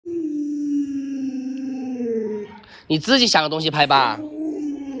你自己想个东西拍吧。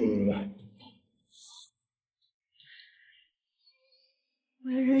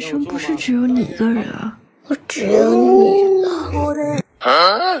我的人生不是只有你一个人啊，我只有你了。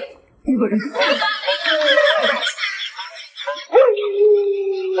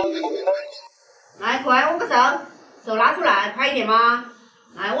来，快握个手，手拿出来，快一点嘛！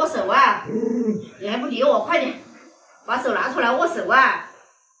来握手啊！你还不理我，快点，把手拿出来握手啊！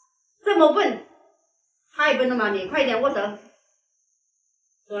这么笨，太笨了嘛！你快点握手，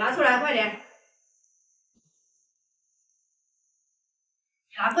手拿出来，快点！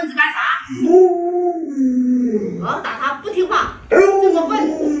拿棍子干啥？打他不听话，这么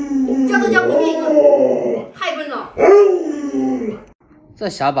笨，叫都叫不听，太笨了。这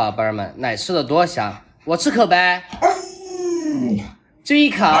小宝贝儿们奶吃的多香，我吃口呗，就一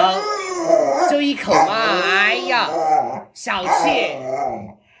口，就一口嘛，哎呀，小气。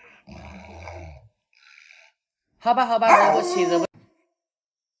好吧，好吧，惹不起，惹不起。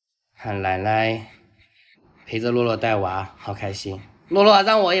看奶奶陪着洛洛带娃，好开心。洛洛，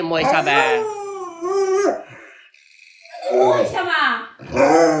让我也摸一下呗。摸一下嘛。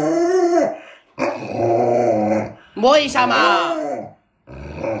摸一下嘛。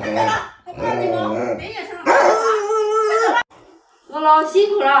洛洛辛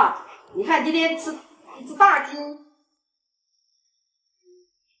苦了，你看今天吃一只大鸡。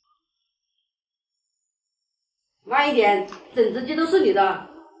慢一点，整只鸡都是你的。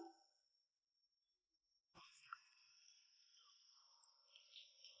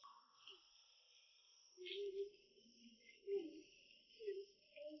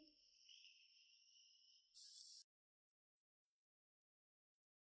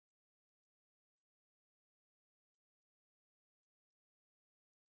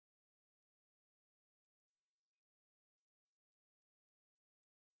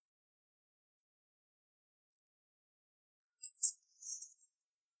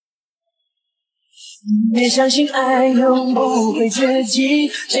别相信爱永不会绝迹，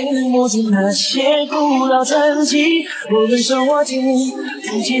紧握住那些古老传奇，无论生活境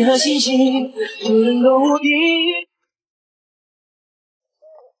运气和信心，都能够无敌。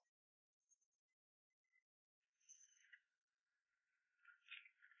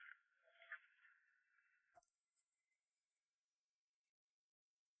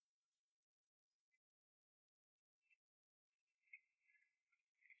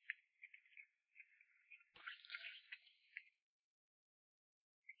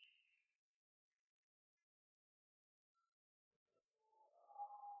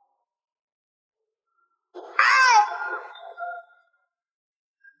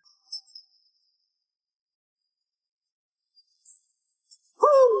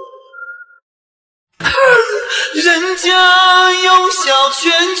人家用小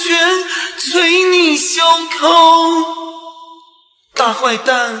拳拳捶你胸口，大坏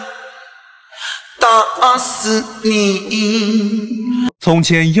蛋，打死你！从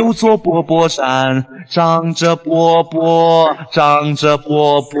前有座波波山，长着波波，长着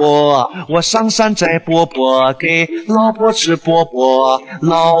波波。我上山摘波波，给老婆吃波波，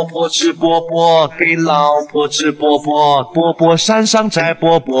老婆吃波波，给老婆吃波波。波波山上摘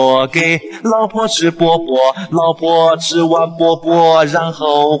波波，给老婆吃波波，老婆吃完波波，然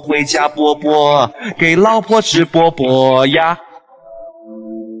后回家波波，给老婆吃波波呀。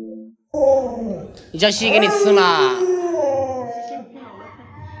你叫西给你吃嘛。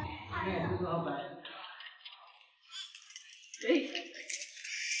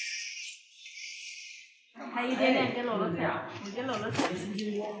还有一点点给姥姥看，我给姥姥看。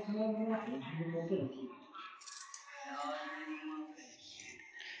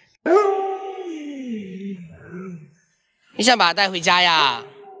你想把它带回家呀？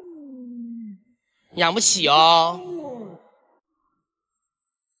养不起哦。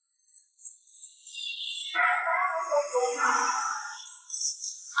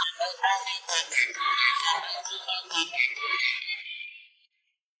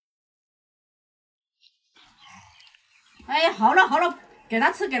哎，好了好了，给他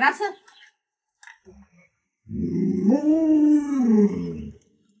吃给他吃。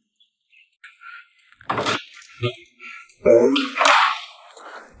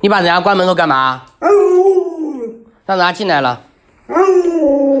你把人家关门口干嘛？让人家进来了。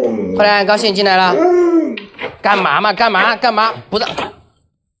快点，高兴进来了。干嘛嘛？干嘛？干嘛？不是，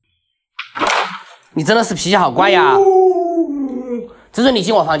你真的是脾气好怪呀！这是你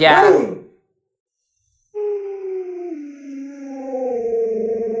进我房间？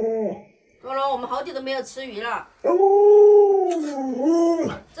洛洛，我们好久都没有吃鱼了。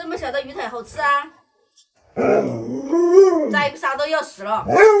这么小的鱼腿好吃啊！再不杀都要死了。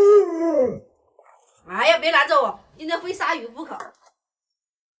哎呀，别拦着我，应该会鲨鱼不可。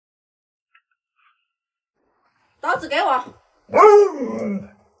刀子给我。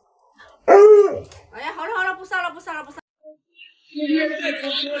哎呀，好了好了，不杀了不杀了不杀。今天再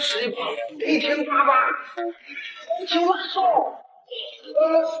次说实话，一听爸爸，听我说，是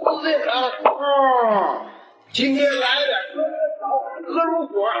这个今天来了和如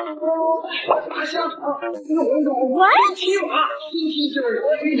果他想我计划就是我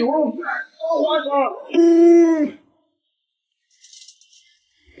与牛肉饭花生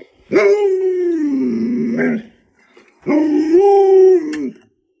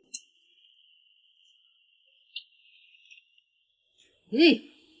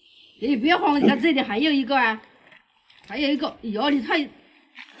别慌，你看这里还有一个啊，还有一个，哎呦，你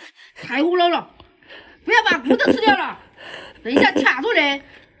太胡闹了，不要把骨头吃掉了，等一下卡住你。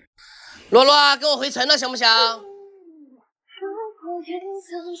洛洛啊，给我回城了，行不行？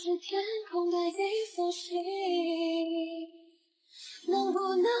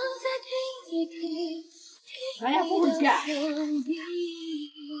哎呀，不回去啊！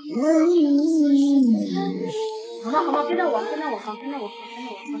好了好了，跟着我，跟着我，跟着我，跟着我，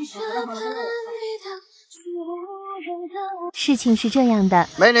好了好了，跟着我。事情是这样的，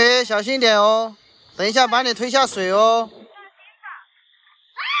美女，小心点哦，等一下把你推下水哦。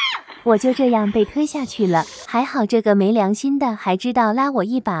我就这样被推下去了，还好这个没良心的还知道拉我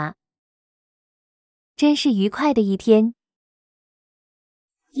一把，真是愉快的一天。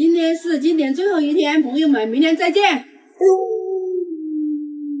今天是今年最后一天，朋友们，明天再见。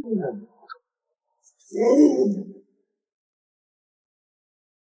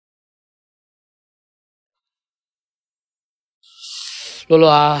洛洛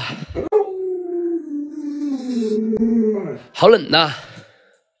啊，好冷呐！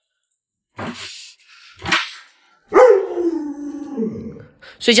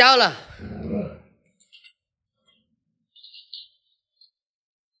睡觉了。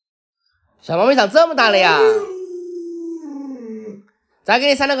小猫咪长这么大了呀！咱给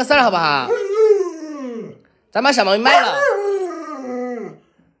你商量个事儿好不好？咱把小猫咪卖了，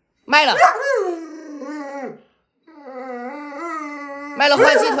卖了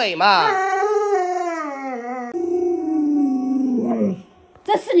换鸡腿嘛。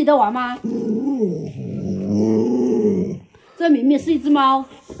这是你的娃吗？这明明是一只猫，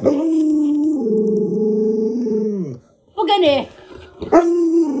不给你。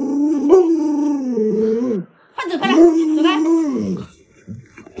快走开，走开！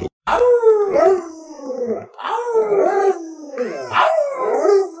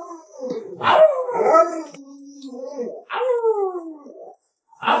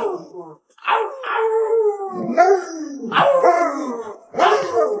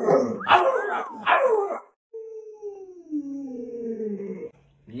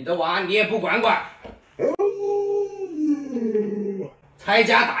你的娃你也不管管，拆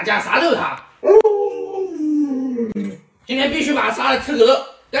家打架杀掉他，今天必须把他杀了吃鹅，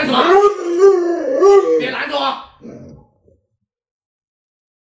干什么？别拦着我！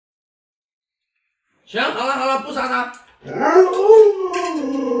行，好了好了，不杀他。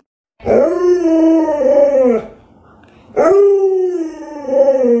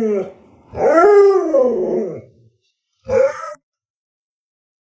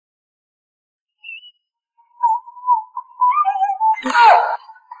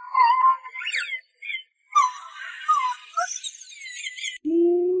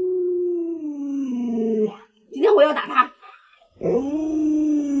今天我要打他，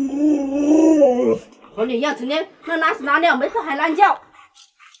和你一样，成天那拉屎拉尿，没事还乱叫。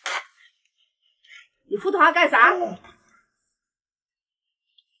你扶他干啥？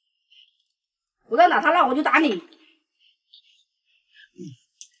我要打他，那我就打你。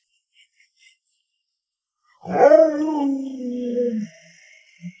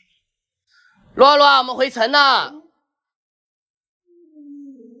洛洛，我们回城了。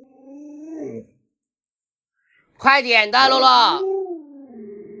快点的，洛洛。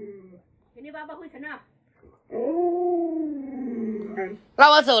给你爸爸回城了。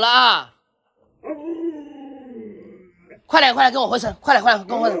那我走了啊。快点，快点跟我回城，快点，快点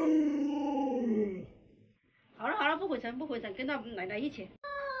跟我回城。好了好了，不回城不回城，跟到奶奶一起。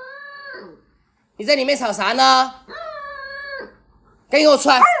你在里面吵啥呢？赶紧给我出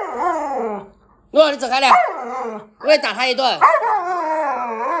来！洛洛，你走开点，我得打他一顿。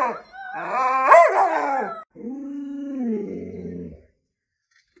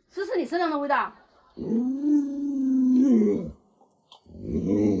这是你身上的味道。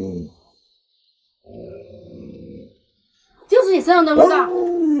就是你身上的味道。